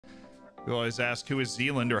You always ask who is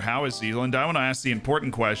Zealand or how is Zealand. I want to ask the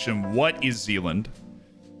important question, what is Zealand?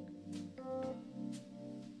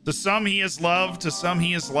 To some he is love, to some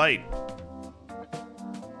he is light.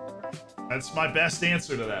 That's my best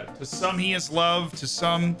answer to that. To some he is love, to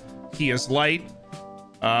some he is light.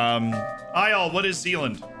 Ayal, what is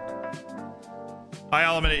Zealand?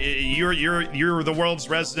 Ayal, you're the world's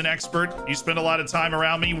resident expert. You spend a lot of time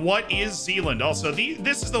around me. What is Zealand? Also,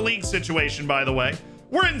 this is the league situation, by the way.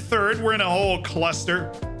 We're in third. We're in a whole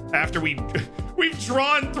cluster after we've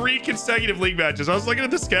drawn 3 consecutive league matches. I was looking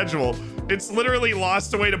at the schedule. It's literally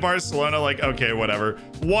lost away to Barcelona. Like, okay, whatever.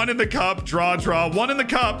 1 in the cup, draw. 1 in the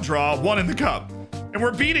cup, draw. 1 in the cup. And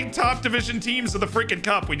we're beating top division teams of the freaking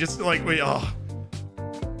cup. We just like, we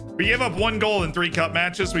gave up 1 goal in 3 cup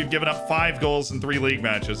matches. We've given up 5 goals in 3 league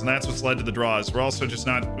matches. And that's what's led to the draws. We're also just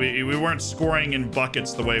not, we weren't scoring in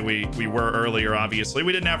buckets the way we were earlier, obviously.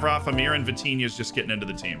 We didn't have Rafa Mir, and Vitinha's just getting into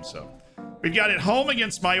the team, so. We've got it home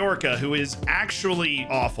against Mallorca, who is actually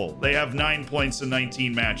awful. They have 9 points in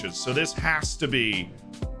 19 matches. So this has to be,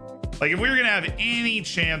 like, if we were going to have any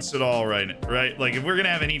chance at all, right? Like, if we're going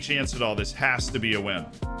to have any chance at all, this has to be a win.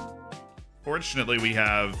 Fortunately, we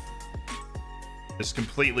have this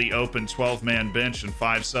completely open 12-man bench and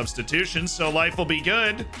 5 substitutions, so life will be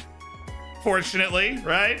good. Fortunately,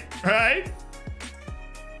 right?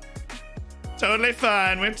 Totally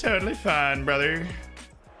fine. We're totally fine, brother.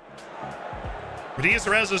 Diaz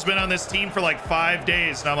Rezo's been on this team for like 5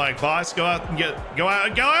 days, and I'm like, boss, go out and get him.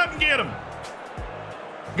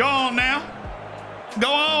 Go on now.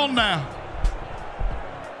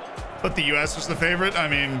 But the U.S. was the favorite. I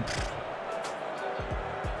mean,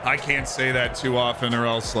 I can't say that too often, or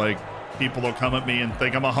else like people will come at me and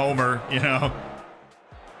think I'm a homer, you know.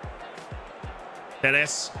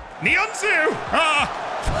 Perez, Nionsu,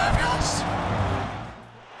 fabulous.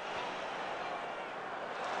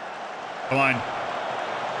 Come on.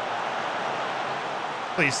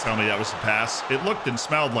 Please tell me that was a pass. It looked and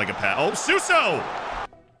smelled like a pass. Oh, Suso!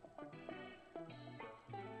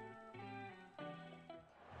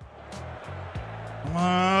 Come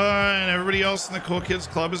on. Everybody else in the Cool Kids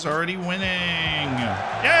Club is already winning.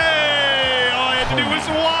 Yay! All I had to do was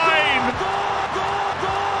whine.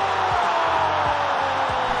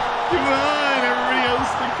 Come on. Everybody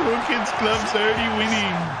else in the Cool Kids Club's already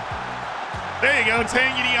winning. There you go,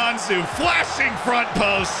 Tanguy Nianzou, flashing front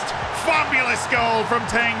post. Fabulous goal from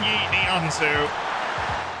Tanguy Nianzou.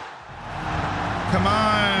 Come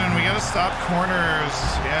on, we gotta stop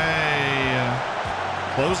corners. Yay.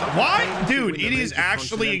 Close. Why? Dude, it is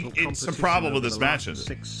actually, it's a problem with this match.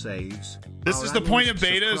 This is the point of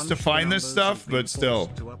beta, is to find this stuff, but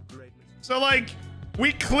still. So like,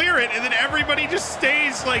 we clear it and then everybody just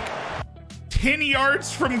stays like 10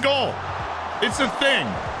 yards from goal. It's a thing.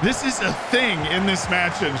 This is a thing in this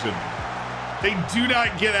match engine. They do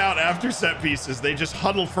not get out after set pieces. They just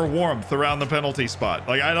huddle for warmth around the penalty spot.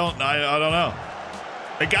 Like, I don't know.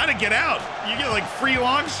 They got to get out. You get like free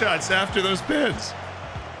long shots after those pins.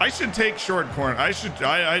 I should take short corner.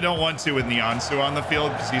 I don't want to with Nianzou on the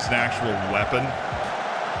field because he's an actual weapon.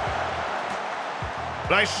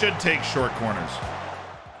 But I should take short corners.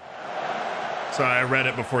 So I read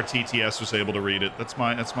it before TTS was able to read it. That's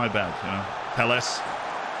my bad, you know. Telles.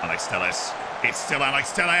 Alex Telles. It's still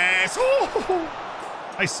Alex Telles. Oh,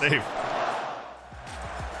 nice save.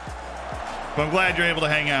 But I'm glad you're able to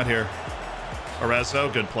hang out here. Arezzo,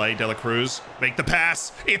 good play. De La Cruz, make the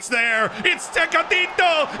pass. It's there. It's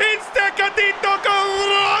Tecatito. It's Tecatito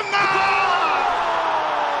Corona.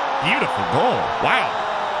 Beautiful goal. Wow.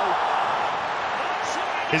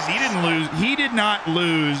 He did not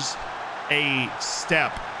lose a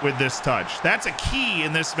step with this touch. That's a key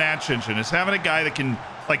in this match engine, is having a guy that can,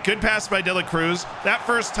 like, good pass by De La Cruz. That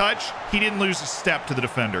first touch, he didn't lose a step to the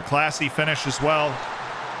defender. Classy finish as well.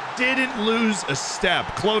 Didn't lose a step.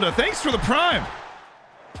 Clota, thanks for the prime.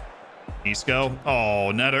 Isco. Oh,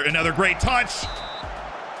 another great touch.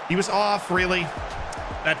 He was off, really.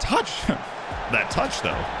 That touch,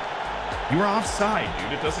 though. You were offside,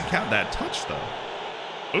 dude. It doesn't count. That touch,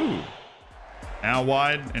 though. Ooh. Now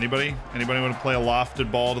wide. Anybody want to play a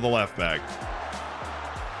lofted ball to the left back?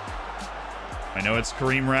 I know it's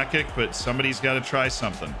Kareem Rekic, but somebody's got to try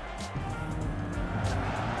something.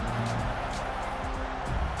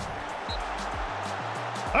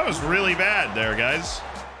 That was really bad there, guys.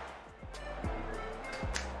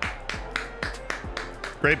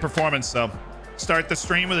 Great performance, though. Start the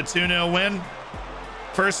stream with a 2-0 win.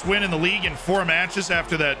 First win in the league in 4 matches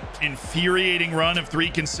after that infuriating run of 3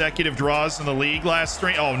 consecutive draws in the league last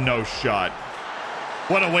stream. Oh, no shot.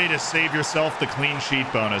 What a way to save yourself the clean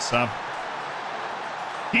sheet bonus, huh?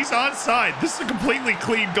 He's onside. This is a completely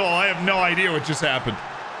clean goal. I have no idea what just happened.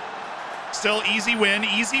 Still easy win,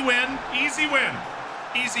 easy win, easy win,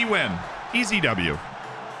 easy win, easy W.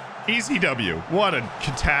 Easy W. What a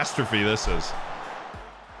catastrophe this is.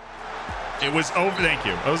 It was over. Thank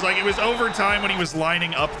you. I was like, it was overtime when he was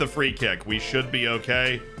lining up the free kick. We should be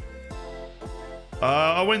okay.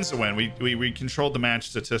 A win's a win. We controlled the match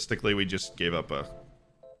statistically. We just gave up a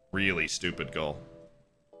really stupid goal.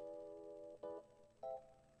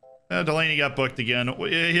 Delaney got booked again.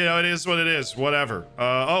 You know, it is what it is. Whatever.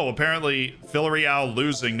 Oh, apparently Villarreal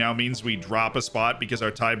losing now means we drop a spot because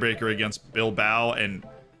our tiebreaker against Bilbao and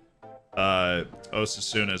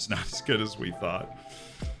Osasuna is not as good as we thought.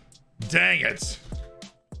 Dang it.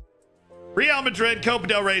 Real Madrid Copa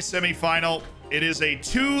del Rey semifinal. It is a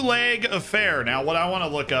two-leg affair. Now, what I want to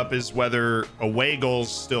look up is whether away goals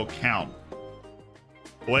still count.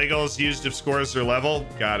 Away goals used if scores are level.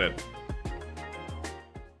 Got it.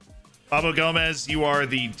 Pablo Gomez, you are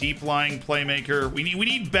the deep-lying playmaker. We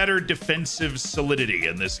need better defensive solidity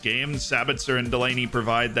in this game. Sabitzer and Delaney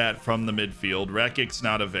provide that from the midfield. Rekic's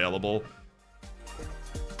not available.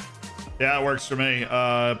 Yeah, it works for me.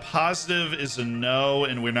 Positive is a no,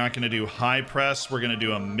 and we're not going to do high press. We're going to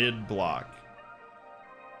do a mid block.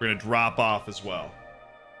 We're going to drop off as well.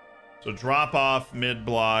 So drop off, mid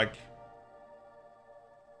block.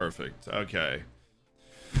 Perfect. Okay.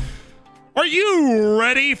 Are you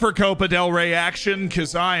ready for Copa del Rey action?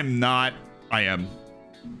 Because I'm not. I am.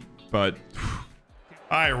 But,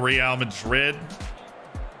 hi, Real Madrid.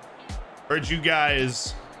 Heard you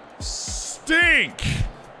guys stink.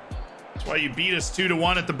 That's why you beat us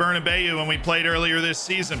 2-1 at the Bernabeu when we played earlier this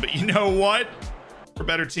season. But you know what? We're a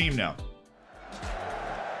better team now.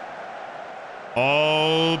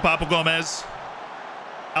 Oh, Papa Gomez.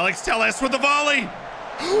 Alex Telles with the volley.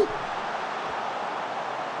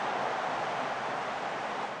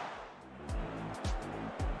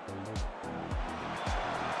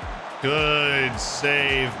 Good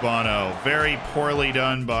save, Bono. Very poorly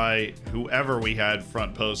done by whoever we had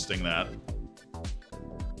front posting that.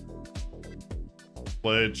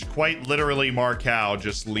 Which quite literally Marcao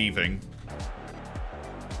just leaving.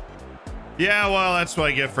 Yeah, well, that's what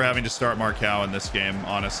I get for having to start Marcao in this game,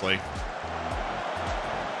 honestly.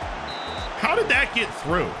 How did that get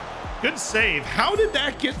through? Good save. How did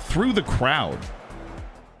that get through the crowd?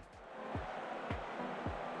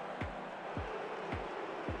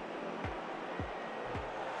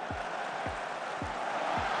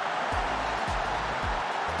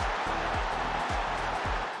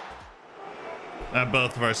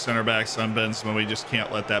 Both of our center backs on Benzema. We just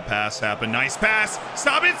can't let that pass happen. Nice pass.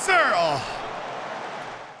 Stop it, sir. Oh.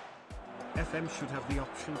 FM should have the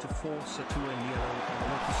option to force a 2 in yellow on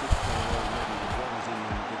an opposite player already with one's in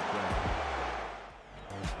good ground.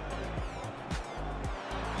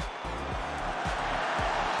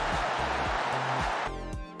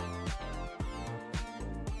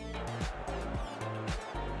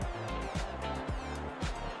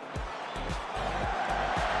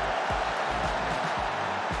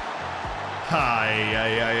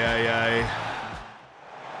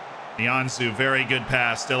 Nianzu, very good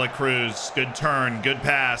pass. De La Cruz, good turn, good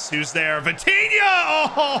pass. Who's there? Vitinha!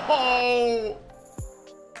 Oh!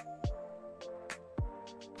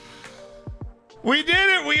 We did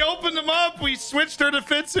it! We opened them up. We switched our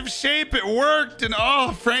defensive shape. It worked. And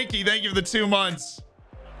oh, Frankie, thank you for the 2 months.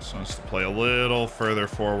 Just wants to play a little further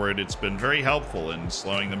forward. It's been very helpful in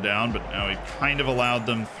slowing them down, but now we've kind of allowed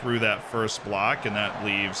them through that first block, and that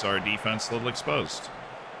leaves our defense a little exposed.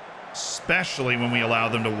 Especially when we allow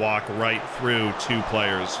them to walk right through 2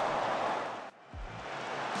 players.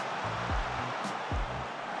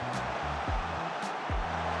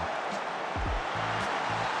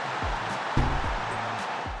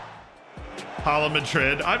 Hala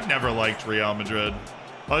Madrid. I've never liked Real Madrid.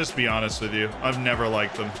 I'll just be honest with you. I've never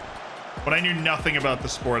liked them. When I knew nothing about the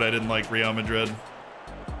sport, I didn't like Real Madrid.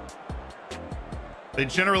 They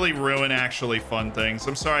generally ruin actually fun things.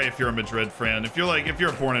 I'm sorry if you're a Madrid fan. If you're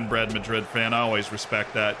a born and bred Madrid fan, I always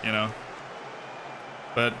respect that, you know.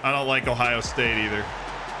 But I don't like Ohio State either.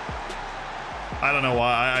 I don't know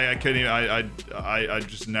why. I couldn't even, I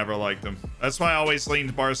just never liked them. That's why I always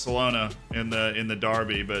leaned Barcelona in the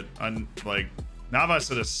derby, but I'm like Navas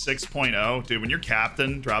at a 6.0. Dude, when your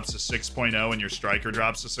captain drops a 6.0 and your striker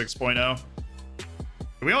drops a 6.0.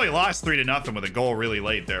 We only lost 3-0 with a goal really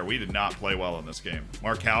late there. We did not play well in this game.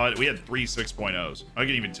 Mark Howard, we had 3 6.0s. I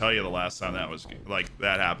can even tell you the last time that was like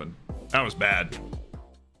that happened. That was bad.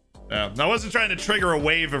 I wasn't trying to trigger a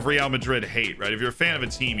wave of Real Madrid hate, right? If you're a fan of a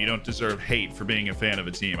team, you don't deserve hate for being a fan of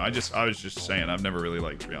a team. I was just saying, I've never really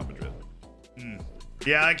liked Real Madrid.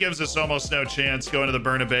 Yeah, that gives us almost no chance going to the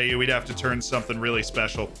Bernabeu. We'd have to turn something really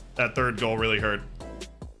special. That third goal really hurt.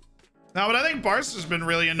 No, but I think Barca's been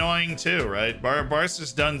really annoying too, right?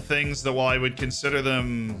 Barca's done things that while I would consider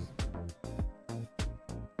them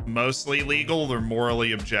mostly legal, they're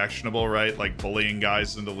morally objectionable, right? Like bullying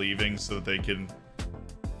guys into leaving so that they can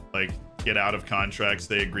like get out of contracts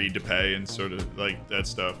they agreed to pay and sort of like that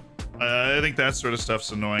stuff. I think that sort of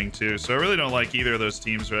stuff's annoying too. So I really don't like either of those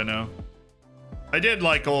teams right now. I did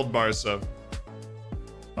like old Barca.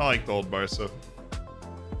 I liked old Barca.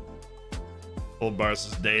 Old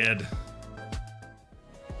Barca's dead.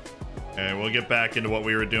 Okay, we'll get back into what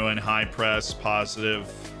we were doing. High press,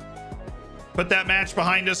 positive. Put that match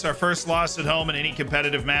behind us. Our first loss at home in any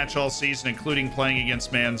competitive match all season, including playing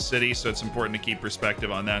against Man City. So it's important to keep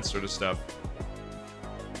perspective on that sort of stuff.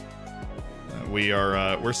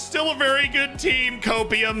 We're still a very good team,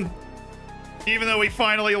 Copium. Even though we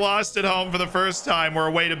finally lost at home for the first time, we're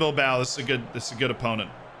away to Bilbao. This is a good opponent.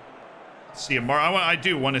 See I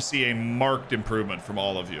do want to see a marked improvement from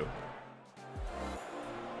all of you.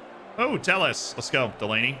 Oh, tell us. Let's go,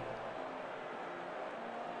 Delaney.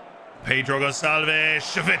 Pedro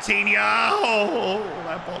Gonçalves, Vitinha. Oh,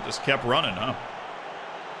 that ball just kept running, huh?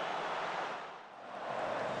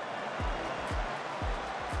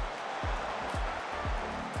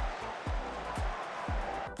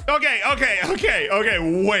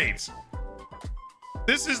 Okay, wait.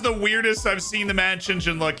 This is the weirdest I've seen the match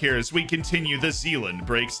engine look here as we continue. The Zealand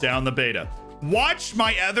breaks down the beta. Watch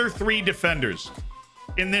my other three defenders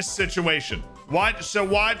in this situation. Watch,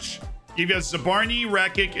 you've got Zabarny,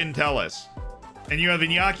 Rekic, and Telles. And you have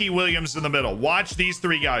Iñaki Williams in the middle. Watch these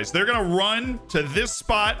three guys. They're gonna run to this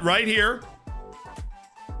spot right here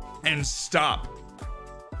and stop.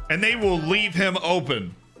 And they will leave him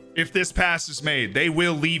open. If this pass is made, they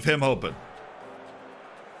will leave him open.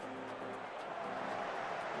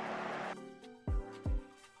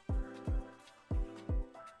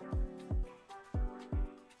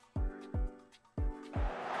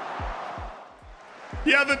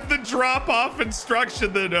 Yeah, the drop-off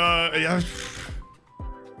instruction that, yeah.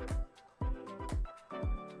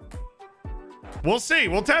 We'll see.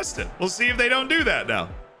 We'll test it. We'll see if they don't do that now.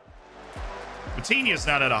 Vitinha's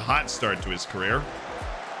not had a hot start to his career.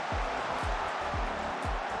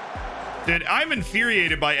 Dude, I'm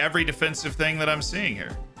infuriated by every defensive thing that I'm seeing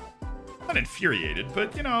here. Not infuriated,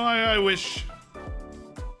 but, you know, I wish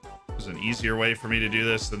there was an easier way for me to do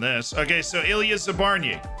this than this. Okay, so Ilya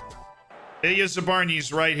Zabarny. Ilya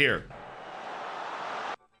Zabarny's right here.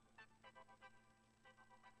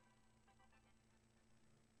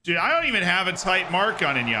 Dude, I don't even have a tight mark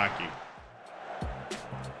on Iñaki.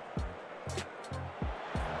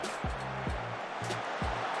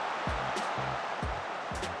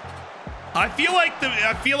 I feel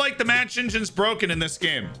like the match engine's broken in this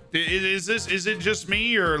game. Is it just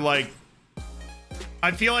me, or like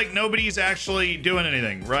I feel like nobody's actually doing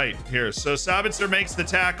anything right here. So Sabitzer makes the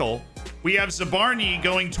tackle. We have Zabarny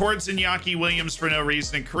going towards Iñaki Williams for no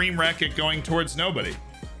reason, and Karim Rekic going towards nobody.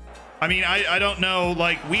 I mean, I don't know.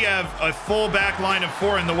 Like, we have a full back line of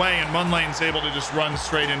four in the way, and Munlane's able to just run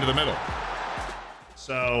straight into the middle.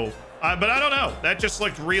 So, but I don't know. That just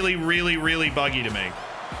looked really, really, really buggy to me.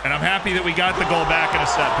 And I'm happy that we got the goal back in a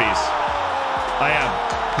set piece. I am,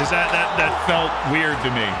 because that felt weird to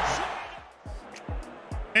me.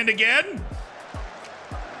 And again.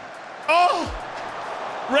 Oh,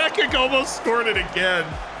 Rekic almost scored it again.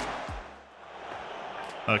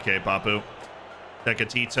 Okay, Papu.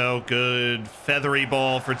 Tecatito, good feathery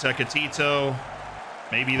ball for Tecatito.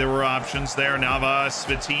 Maybe there were options there. Navas,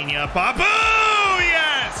 Vitinha, Papu,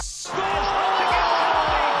 yes!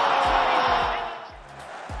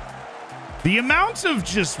 The amount of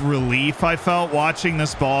just relief I felt watching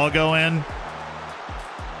this ball go in.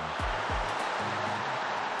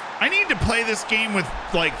 I need to play this game with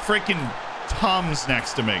like freaking Tums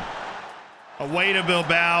next to me. Away to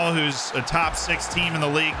Bilbao, who's a top 6 team in the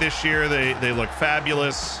league this year. They look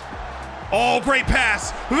fabulous. Oh, great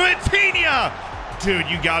pass. Vitinha! Dude,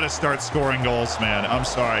 you got to start scoring goals, man. I'm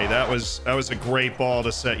sorry. That was a great ball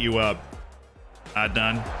to set you up. Not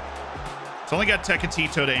done. It's only got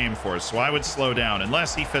Tecatito to aim for, so I would slow down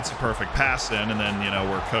unless he fits a perfect pass in, and then, you know,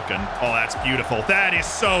 we're cooking. Oh, that's beautiful. That is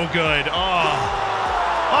so good. Oh,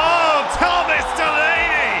 Thomas Delaney!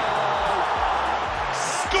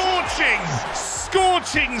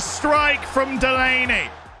 Scorching strike from Delaney.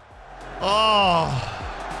 Oh.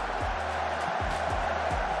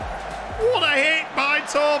 What a hit by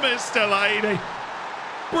Thomas Delaney.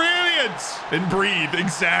 Brilliant. And breathe,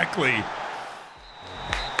 exactly.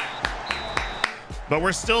 But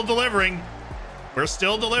we're still delivering. We're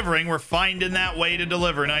still delivering. We're finding that way to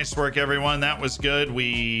deliver. Nice work, everyone. That was good.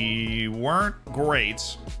 We weren't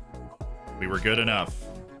great. We were good enough.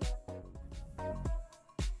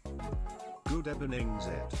 Good evening,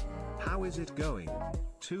 Zed. How is it going?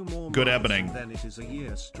 2 more Good months evening. and then it is a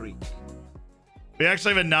year streak. We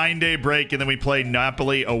actually have a 9-day break, and then we play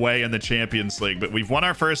Napoli away in the Champions League. But we've won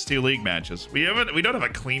our first 2 league matches. We don't have a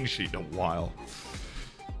clean sheet in a while.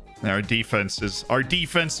 Our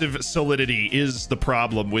defensive solidity is the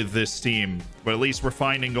problem with this team. But at least we're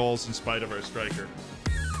finding goals in spite of our striker.